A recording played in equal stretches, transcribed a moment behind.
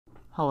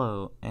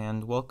Hello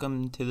and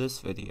welcome to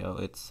this video.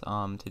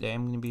 Today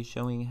I'm going to be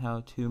showing how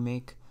to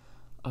make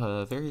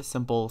a very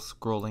simple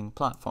scrolling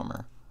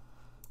platformer.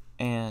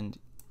 And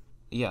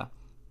yeah,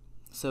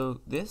 so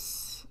to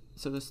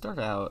start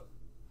out,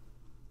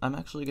 I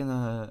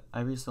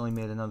recently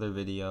made another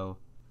video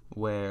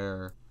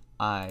where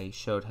I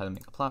showed how to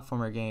make a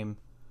platformer game,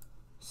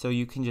 so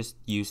you can just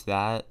use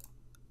that,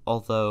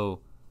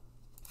 although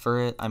for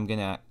it I'm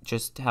gonna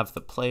just have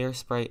the player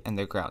sprite and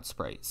the ground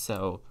sprite.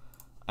 So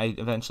I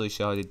eventually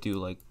show how to do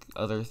like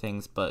other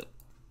things, but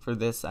for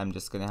this I'm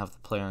just gonna have the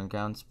player and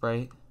ground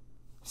sprite.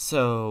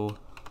 So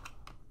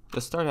to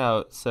start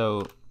out,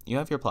 so you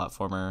have your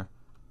platformer,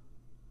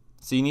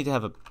 so you need to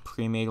have a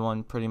pre-made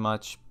one pretty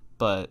much,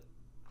 but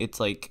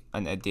it's like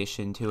an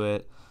addition to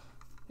it.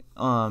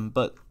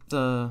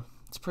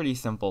 It's pretty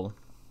simple.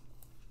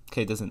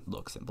 Okay, it doesn't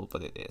look simple,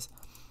 but it is.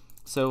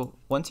 So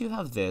once you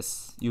have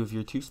this, you have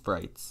your two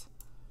sprites.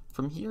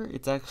 From here,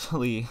 it's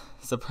actually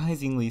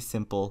surprisingly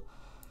simple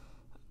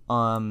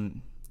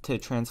to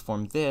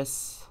transform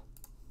this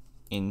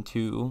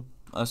into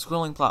a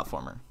scrolling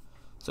platformer.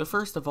 So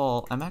first of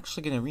all, I'm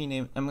actually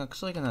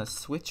gonna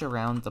switch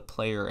around the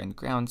player and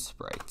ground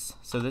sprites.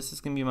 So this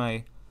is gonna be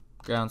my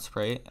ground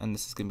sprite, and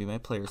this is gonna be my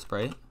player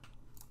sprite.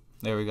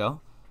 There we go.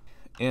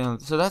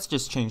 And so that's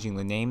just changing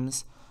the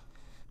names,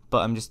 but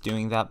I'm just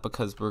doing that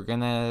because we're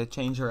gonna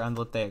change around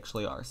what they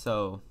actually are.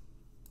 So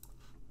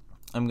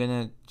I'm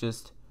gonna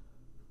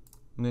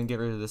get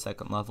rid of the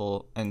second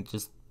level and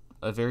just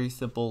a very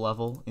simple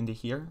level into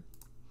here,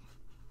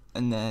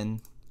 and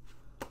then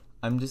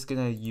I'm just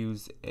gonna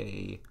use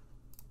a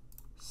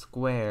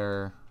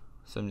square.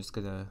 So I'm just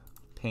gonna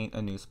paint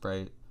a new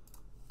sprite.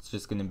 It's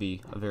just gonna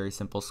be a very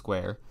simple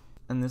square,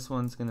 and this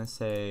one's gonna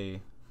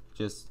say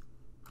just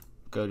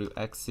go to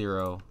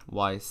x0,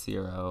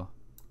 y0,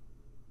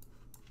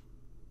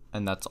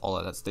 and that's all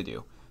it has to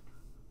do.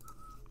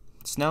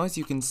 So now, as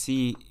you can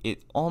see,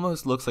 it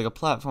almost looks like a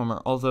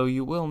platformer, although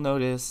you will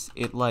notice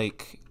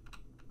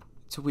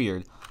it's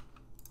weird.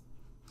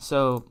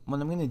 So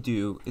what I'm going to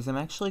do is I'm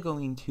actually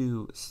going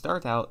to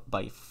start out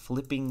by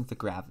flipping the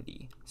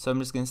gravity. So I'm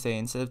just going to say,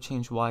 instead of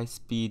change y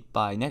speed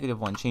by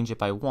 -1, change it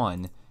by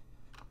 1.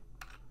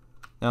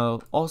 Now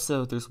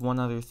also, there's one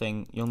other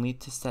thing. You'll need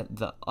to set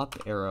the up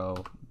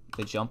arrow,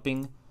 the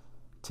jumping,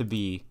 to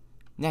be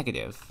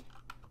negative.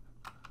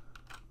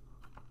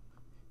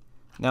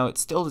 Now it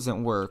still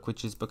doesn't work,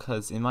 which is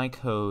because in my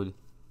code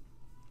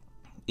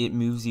it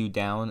moves you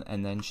down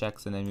and then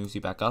checks and then moves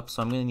you back up,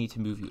 so I'm going to need to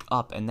move you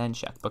up and then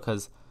check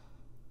because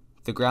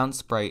the ground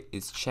sprite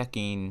is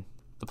checking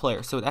the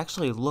player. So it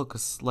actually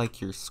looks like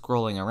you're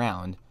scrolling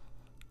around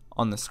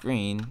on the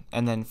screen,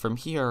 and then from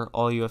here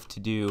all you have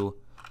to do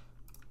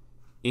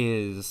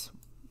is,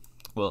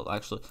 well,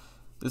 actually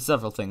there's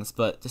several things,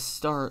 but to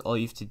start all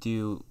you have to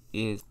do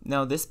is,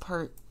 now this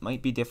part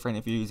might be different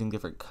if you're using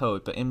different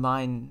code, but in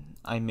mine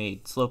I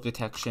made slope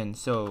detection,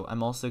 so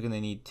I'm also going to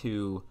need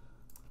to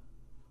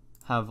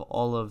have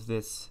all of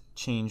this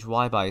change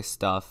y by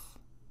stuff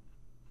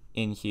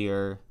in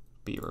here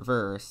be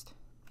reversed.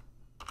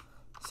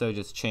 So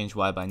just change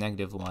y by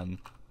 -1.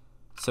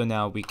 So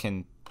now we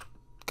can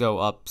go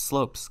up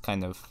slopes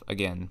kind of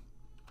again.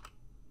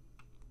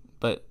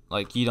 But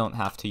like, you don't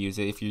have to use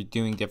it. If you're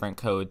doing different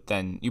code,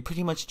 then you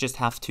pretty much just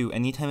have to,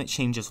 anytime it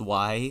changes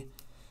y,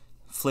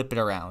 flip it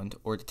around,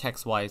 or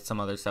detects y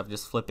some other stuff,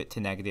 just flip it to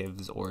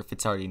negatives, or if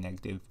it's already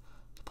negative,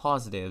 to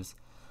positives.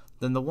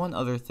 Then the one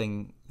other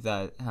thing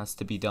that has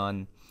to be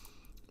done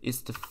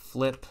is to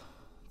flip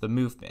the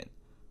movement.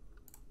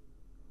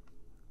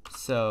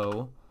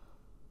 So,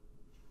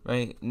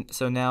 right,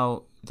 so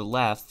now the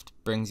left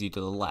brings you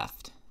to the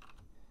left.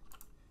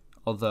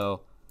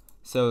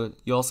 So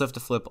you also have to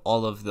flip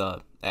all of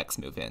the X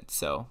movement,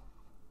 so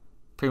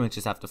pretty much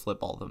just have to flip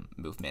all the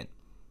movement.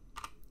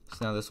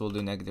 So now this will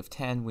do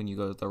 -10 when you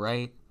go to the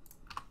right,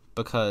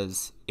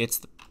 because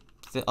it's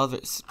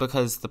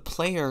because the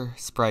player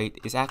sprite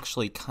is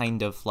actually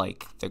kind of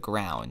like the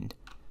ground.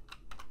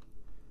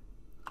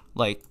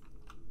 Like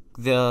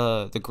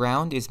the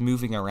ground is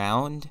moving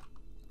around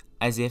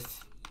as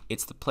if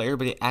it's the player,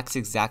 but it acts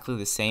exactly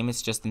the same.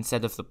 It's just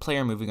instead of the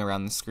player moving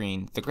around the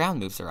screen, the ground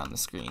moves around the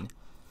screen.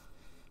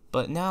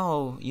 But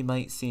now it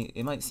might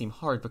seem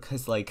hard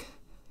because like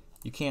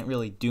you can't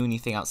really do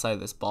anything outside of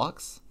this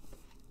box.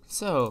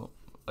 So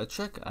a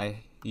trick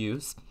I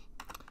use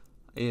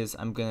is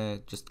I'm gonna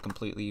just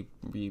completely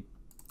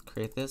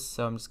recreate this.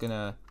 So I'm just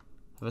gonna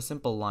have a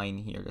simple line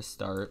here to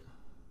start.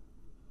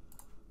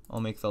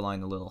 I'll make the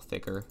line a little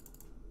thicker.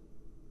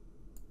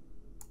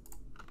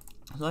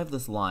 So I have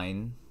this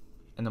line,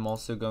 and I'm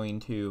also going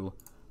to,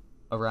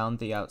 around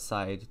the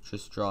outside,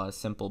 just draw a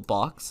simple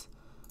box.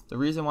 The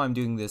reason why I'm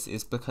doing this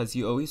is because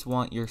you always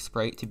want your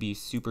sprite to be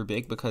super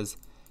big, because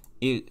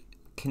it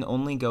can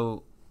only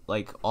go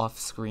like off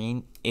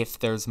screen if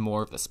there's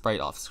more of the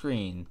sprite off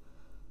screen.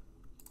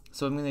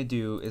 So what I'm going to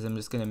do is I'm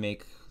just going to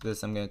make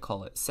this, I'm going to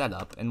call it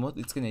setup, and what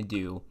it's going to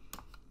do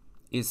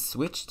is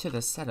switch to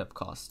the setup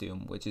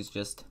costume, which is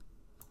just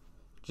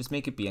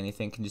make it be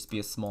anything. It can just be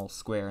a small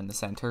square in the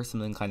center,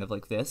 something kind of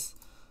like this.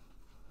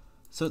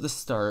 So at the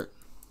start,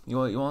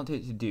 what you want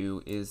it to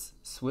do is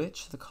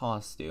switch the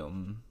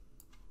costume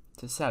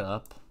to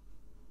setup,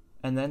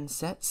 and then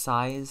set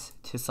size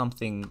to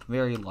something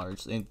very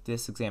large. In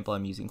this example,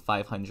 I'm using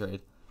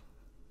 500,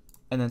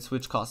 and then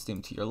switch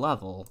costume to your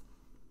level.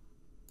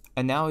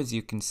 And now, as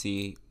you can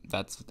see,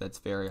 that's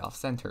very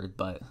off-centered,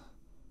 but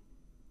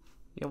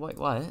yeah, wait,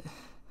 what?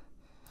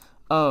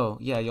 Oh,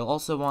 yeah, you'll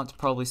also want to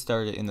probably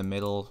start it in the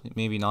middle,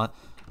 maybe not.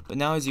 But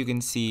now, as you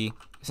can see,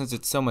 since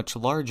it's so much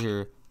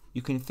larger,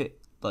 you can fit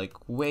like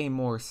way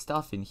more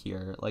stuff in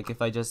here. Like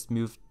if I just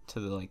move to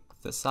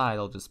the side,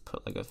 I'll just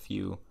put like a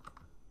few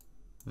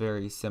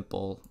very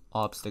simple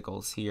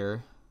obstacles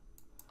here.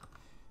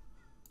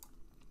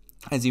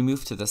 As you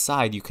move to the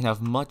side, you can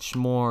have much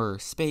more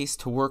space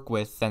to work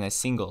with than a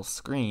single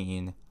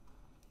screen,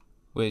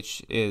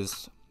 which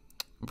is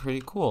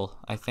pretty cool,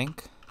 I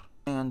think.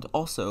 And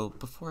also,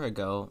 before I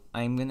go,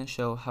 I'm gonna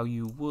show how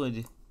you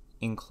would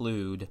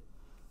include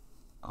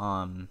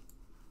another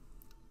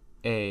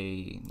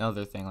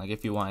thing, like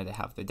if you wanted to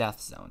have the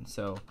death zone.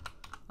 So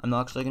I'm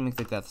not actually gonna make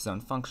the death zone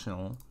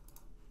functional,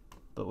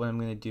 but what I'm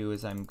gonna do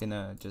is I'm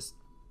gonna just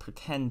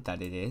pretend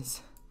that it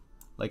is.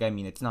 Like, I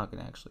mean, it's not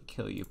gonna actually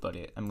kill you, but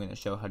I'm gonna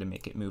show how to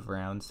make it move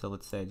around. So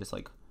let's say I just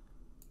like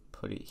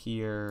put it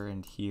here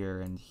and here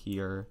and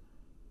here.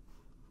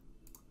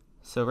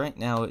 So right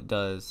now it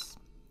does.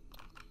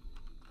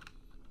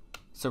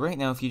 So right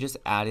now, if you just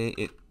add it,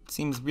 it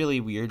seems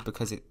really weird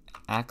because it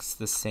acts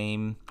the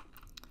same.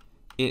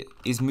 It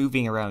is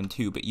moving around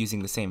too, but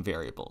using the same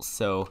variables.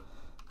 So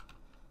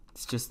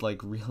it's just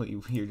like really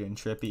weird and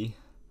trippy.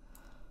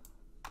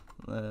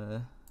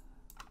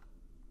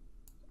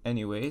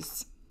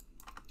 Anyways,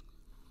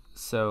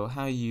 so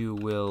how you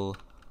will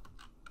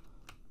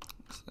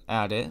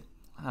add it,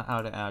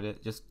 how to add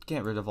it, just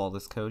get rid of all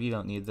this code. You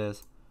don't need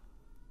this.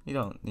 You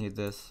don't need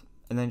this.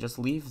 And then just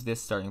leave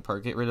this starting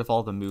part, get rid of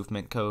all the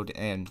movement code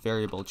and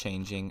variable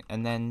changing,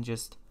 and then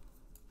just,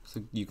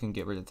 so you can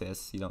get rid of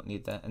this, you don't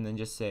need that, and then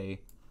just say,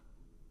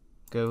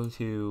 go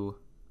to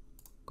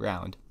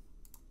ground.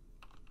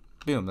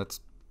 Boom,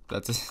 that's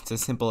it's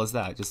as simple as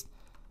that.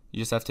 You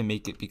just have to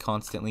make it be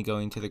constantly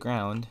going to the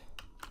ground,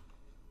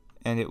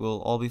 and it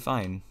will all be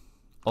fine.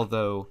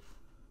 Although,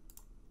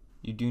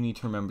 you do need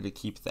to remember to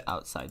keep the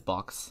outside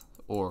box,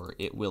 or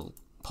it will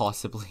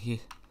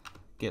possibly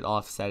get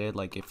offsetted.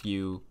 Like if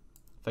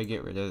I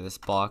get rid of this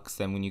box,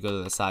 then when you go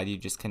to the side, you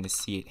just kind of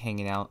see it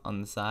hanging out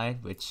on the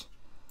side, which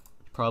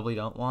you probably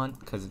don't want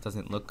because it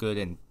doesn't look good,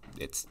 and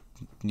it's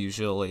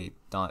usually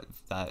not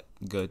that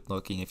good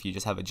looking if you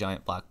just have a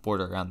giant black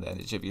border around the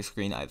edge of your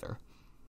screen either.